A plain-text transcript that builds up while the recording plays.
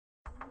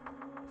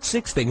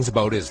6 things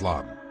about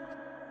Islam.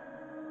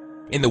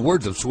 In the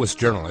words of Swiss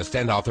journalist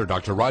and author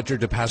Dr. Roger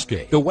de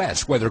Pasquier, the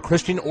West, whether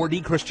Christian or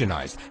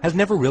dechristianized, has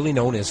never really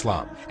known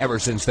Islam. Ever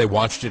since they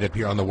watched it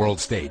appear on the world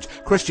stage,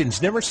 Christians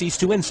never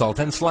ceased to insult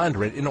and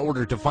slander it in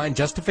order to find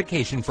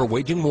justification for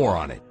waging war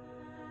on it.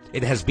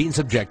 It has been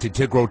subjected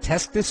to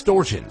grotesque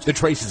distortions, the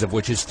traces of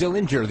which still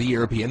injure the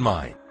European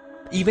mind.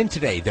 Even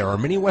today, there are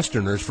many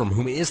Westerners from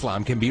whom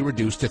Islam can be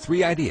reduced to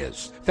 3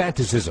 ideas: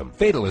 fanaticism,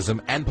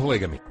 fatalism, and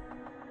polygamy.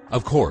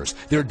 Of course,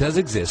 there does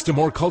exist a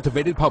more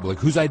cultivated public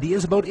whose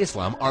ideas about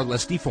Islam are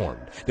less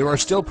deformed. There are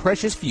still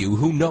precious few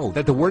who know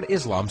that the word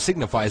Islam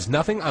signifies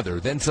nothing other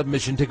than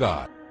submission to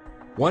God.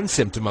 One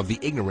symptom of the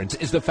ignorance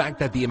is the fact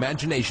that the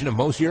imagination of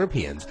most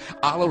Europeans,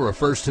 Allah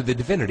refers to the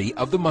divinity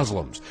of the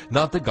Muslims,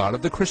 not the God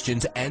of the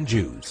Christians and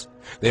Jews.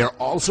 They are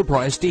all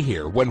surprised to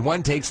hear, when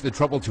one takes the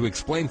trouble to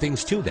explain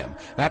things to them,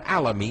 that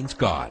Allah means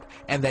God,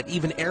 and that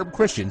even Arab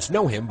Christians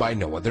know him by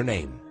no other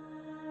name.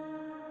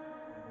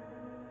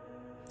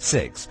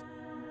 6.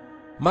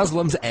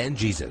 Muslims and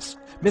Jesus.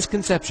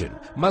 Misconception: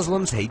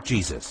 Muslims hate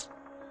Jesus.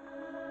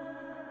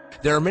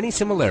 There are many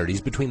similarities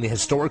between the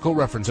historical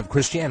reference of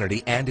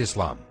Christianity and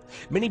Islam.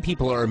 Many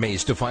people are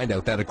amazed to find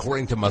out that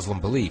according to Muslim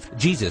belief,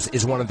 Jesus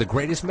is one of the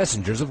greatest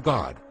messengers of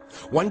God.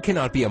 One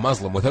cannot be a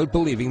Muslim without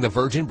believing the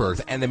virgin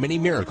birth and the many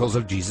miracles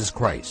of Jesus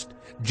Christ.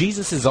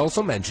 Jesus is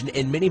also mentioned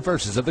in many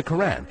verses of the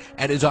Quran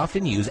and is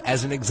often used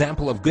as an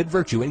example of good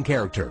virtue and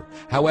character.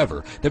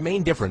 However, the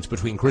main difference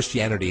between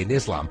Christianity and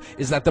Islam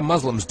is that the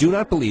Muslims do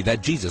not believe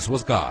that Jesus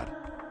was God.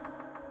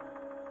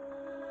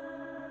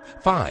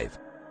 5.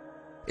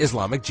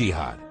 Islamic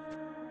Jihad.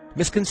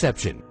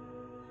 Misconception: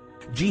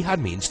 Jihad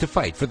means to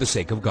fight for the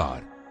sake of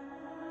God.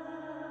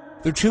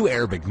 The true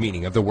Arabic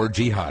meaning of the word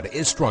jihad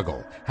is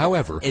struggle.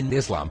 However, in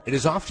Islam, it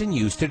is often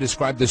used to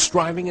describe the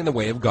striving in the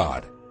way of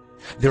God.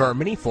 There are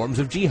many forms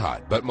of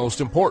jihad, but most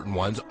important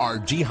ones are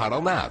jihad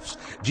al-nafs,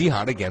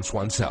 jihad against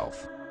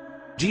oneself,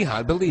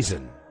 jihad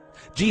bil-lisan,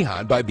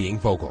 jihad by being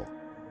vocal,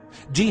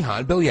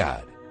 jihad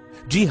bil-yad,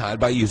 jihad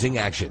by using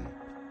action,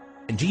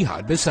 and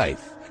jihad bis-sayf,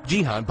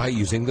 jihad by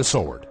using the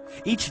sword.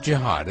 Each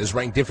jihad is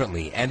ranked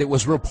differently, and it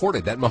was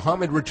reported that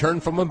Muhammad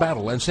returned from a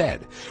battle and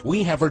said,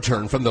 "We have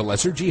returned from the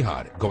lesser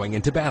jihad, going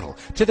into battle,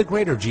 to the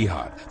greater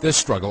jihad, the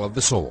struggle of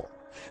the soul."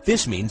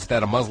 This means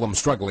that a Muslim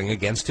struggling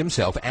against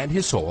himself and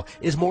his soul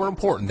is more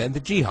important than the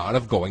jihad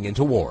of going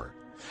into war.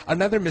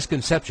 Another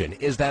misconception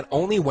is that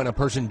only when a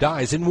person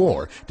dies in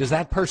war does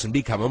that person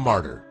become a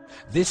martyr.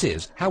 This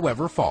is,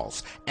 however,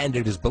 false, and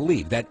it is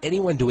believed that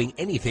anyone doing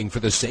anything for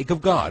the sake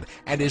of God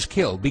and is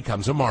killed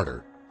becomes a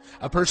martyr.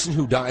 A person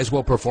who dies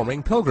while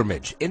performing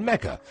pilgrimage in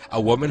Mecca,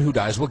 a woman who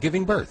dies while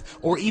giving birth,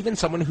 or even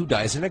someone who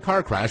dies in a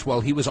car crash while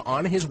he was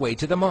on his way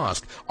to the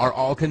mosque are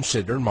all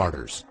considered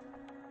martyrs.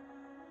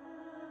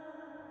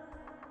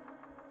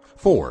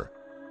 4.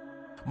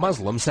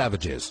 Muslim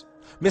savages.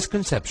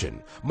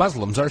 Misconception: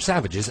 Muslims are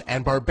savages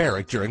and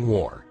barbaric during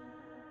war.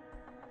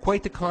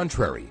 Quite the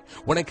contrary.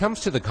 When it comes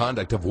to the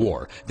conduct of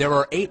war, there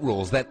are 8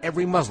 rules that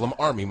every Muslim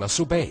army must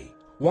obey.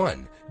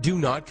 1. Do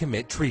not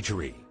commit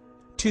treachery.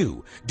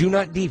 2. Do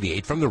not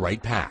deviate from the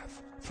right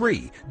path.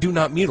 3. Do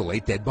not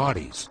mutilate dead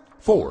bodies.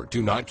 4.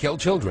 Do not kill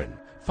children.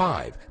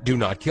 5. Do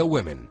not kill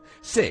women.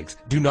 6.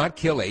 Do not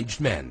kill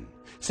aged men.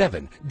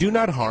 7. Do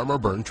not harm or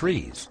burn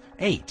trees.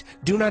 8.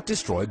 Do not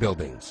destroy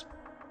buildings.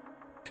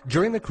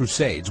 During the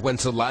Crusades, when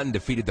Saladin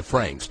defeated the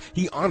Franks,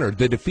 he honored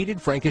the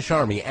defeated Frankish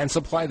army and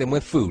supplied them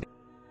with food.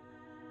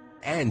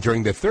 And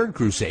during the Third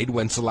Crusade,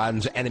 when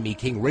Saladin's enemy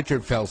King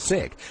Richard fell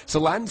sick,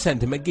 Saladin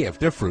sent him a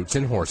gift of fruits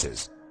and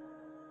horses.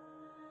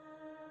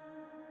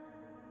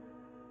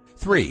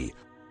 3.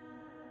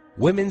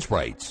 Women's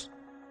rights.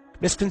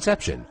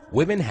 Misconception: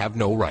 Women have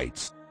no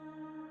rights.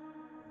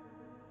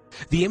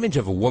 The image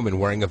of a woman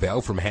wearing a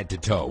veil from head to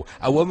toe,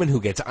 a woman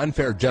who gets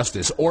unfair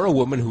justice, or a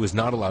woman who is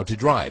not allowed to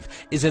drive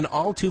is an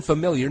all too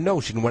familiar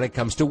notion when it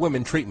comes to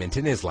women treatment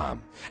in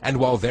Islam. And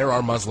while there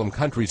are Muslim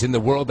countries in the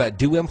world that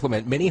do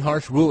implement many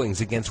harsh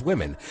rulings against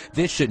women,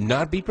 this should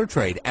not be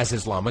portrayed as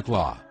Islamic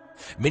law.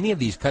 Many of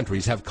these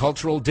countries have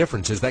cultural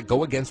differences that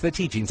go against the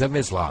teachings of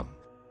Islam.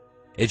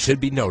 It should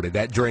be noted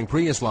that during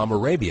pre-Islam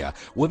Arabia,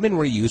 women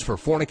were used for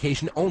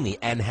fornication only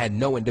and had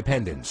no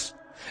independence.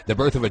 The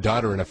birth of a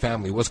daughter in a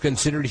family was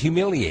considered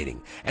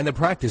humiliating, and the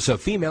practice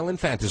of female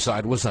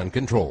infanticide was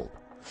uncontrolled.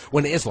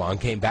 When Islam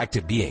came back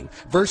to being,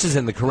 verses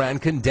in the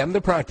Quran condemned the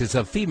practice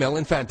of female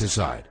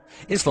infanticide.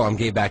 Islam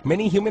gave back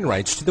many human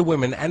rights to the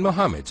women, and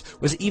Muhammad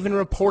was even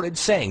reported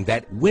saying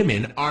that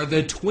women are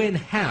the twin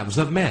halves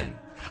of men.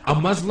 A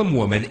Muslim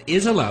woman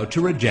is allowed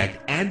to reject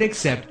and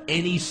accept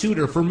any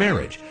suitor for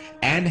marriage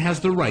and has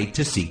the right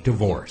to seek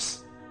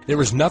divorce.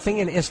 There is nothing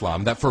in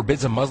Islam that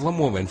forbids a Muslim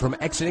woman from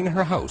exiting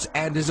her house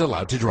and is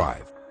allowed to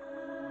drive.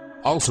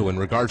 Also, in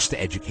regards to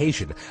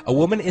education, a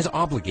woman is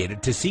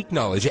obligated to seek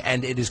knowledge,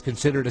 and it is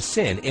considered a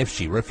sin if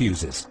she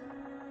refuses.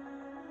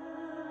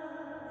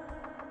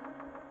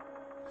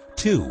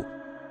 2.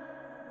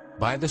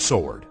 By the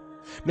sword.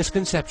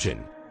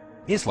 Misconception: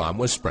 Islam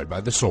was spread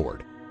by the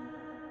sword.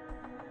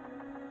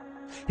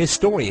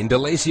 Historian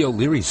Delasio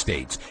Leary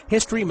states,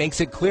 "History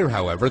makes it clear,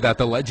 however, that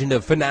the legend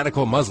of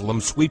fanatical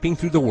Muslims sweeping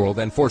through the world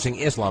and forcing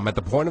Islam at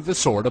the point of the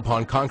sword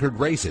upon conquered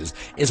races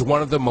is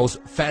one of the most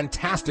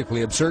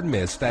fantastically absurd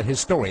myths that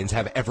historians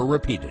have ever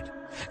repeated.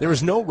 There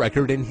is no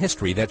record in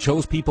history that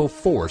shows people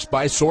forced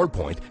by sword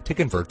point to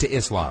convert to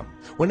Islam.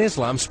 When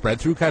Islam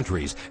spread through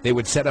countries, they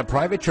would set up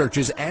private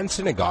churches and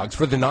synagogues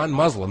for the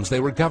non-Muslims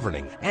they were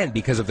governing, and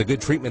because of the good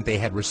treatment they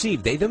had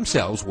received, they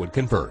themselves would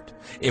convert.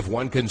 If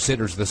one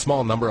considers the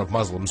small number of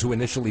Muslims who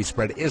initially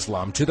spread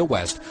Islam to the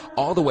West,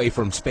 all the way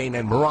from Spain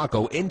and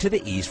Morocco into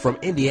the East from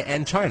India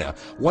and China,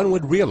 one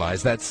would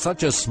realize that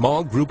such a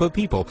small group of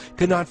people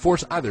could not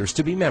force others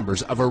to be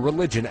members of a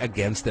religion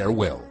against their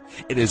will.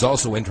 It is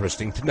also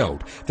interesting to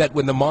note that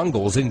when the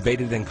Mongols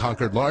invaded and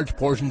conquered large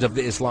portions of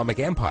the Islamic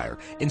Empire,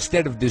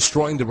 instead of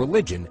destroying the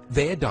religion,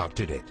 they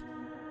adopted it."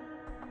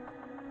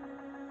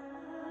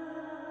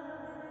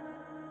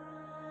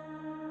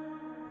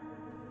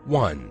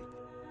 1.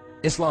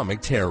 Islamic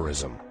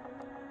terrorism.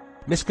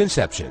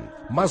 Misconception: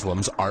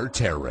 Muslims are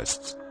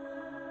terrorists.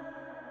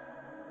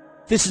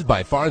 This is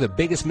by far the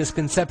biggest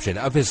misconception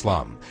of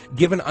Islam,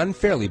 given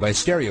unfairly by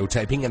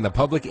stereotyping and the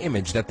public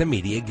image that the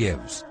media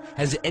gives.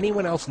 Has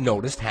anyone else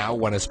noticed how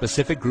when a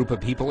specific group of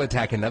people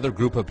attack another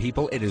group of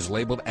people, it is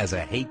labeled as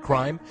a hate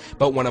crime,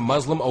 but when a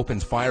Muslim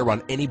opens fire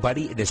on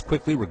anybody, it is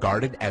quickly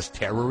regarded as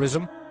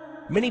terrorism?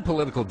 Many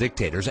political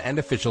dictators and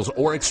officials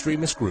or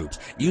extremist groups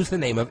use the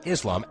name of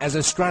Islam as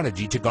a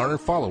strategy to garner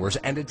followers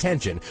and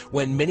attention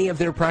when many of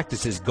their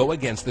practices go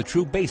against the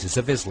true basis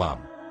of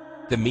Islam.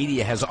 The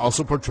media has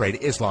also portrayed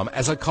Islam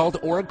as a cult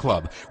or a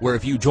club where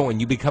if you join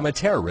you become a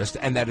terrorist,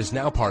 and that is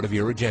now part of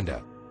your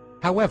agenda.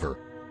 However,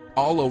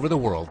 all over the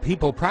world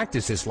people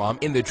practice Islam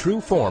in the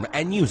true form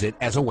and use it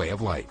as a way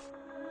of life.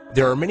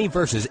 There are many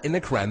verses in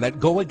the Quran that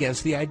go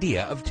against the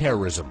idea of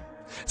terrorism.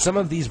 Some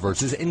of these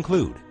verses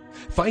include,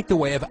 "Fight the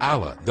way of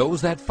Allah,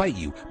 those that fight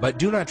you, but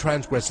do not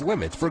transgress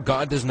limits, for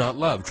God does not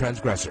love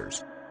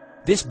transgressors."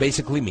 This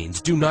basically means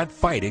do not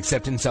fight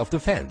except in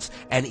self-defense,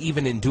 and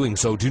even in doing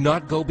so, do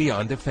not go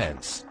beyond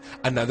defense.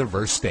 Another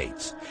verse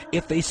states,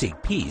 "If they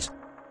seek peace,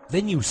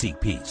 then you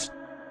seek peace,"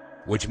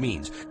 which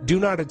means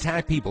do not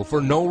attack people for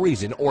no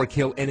reason or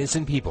kill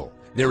innocent people.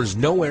 There is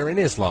nowhere in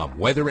Islam,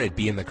 whether it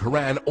be in the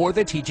Quran or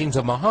the teachings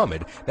of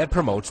Muhammad, that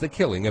promotes the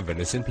killing of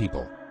innocent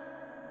people.